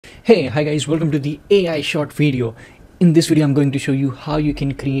Hey, hi guys, welcome to the AI short video. In this video, I'm going to show you how you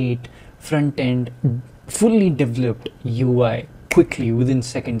can create front-end fully developed UI quickly within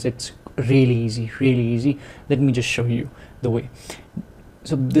seconds. It's really easy. Let me just show you the way.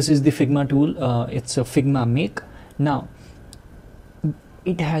 So this is the Figma tool. It's a Figma make. Now,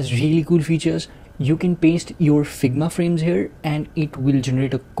 it has really cool features. You can paste your Figma frames here and it will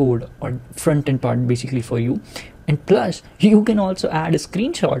generate a code or front-end part basically for you. And plus, you can also add a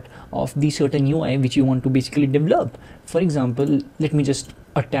screenshot of the certain UI which you want to basically develop. For example, let me just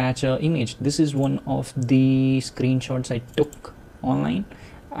attach an image. This is one of the screenshots I took online.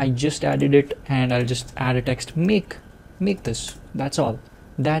 I just added it and I'll just add a text, make this. That's all.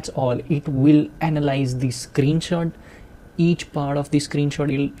 It will analyze the screenshot. Each part of the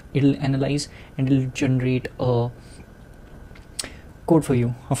screenshot it'll analyze and it'll generate a code for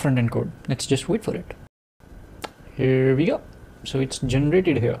you, a front-end code. Let's just wait for it. Here we go. So it's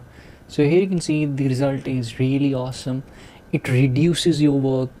generated here. So here you can see the result is really awesome. It reduces your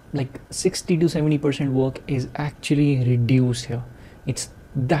work, like 60 to 70% work is actually reduced here.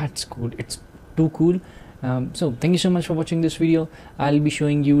 That's cool. It's too cool. So thank you so much for watching this video. I'll be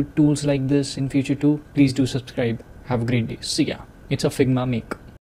showing you tools like this in future too. Please do subscribe. Have a great day. See ya. It's a Figma make.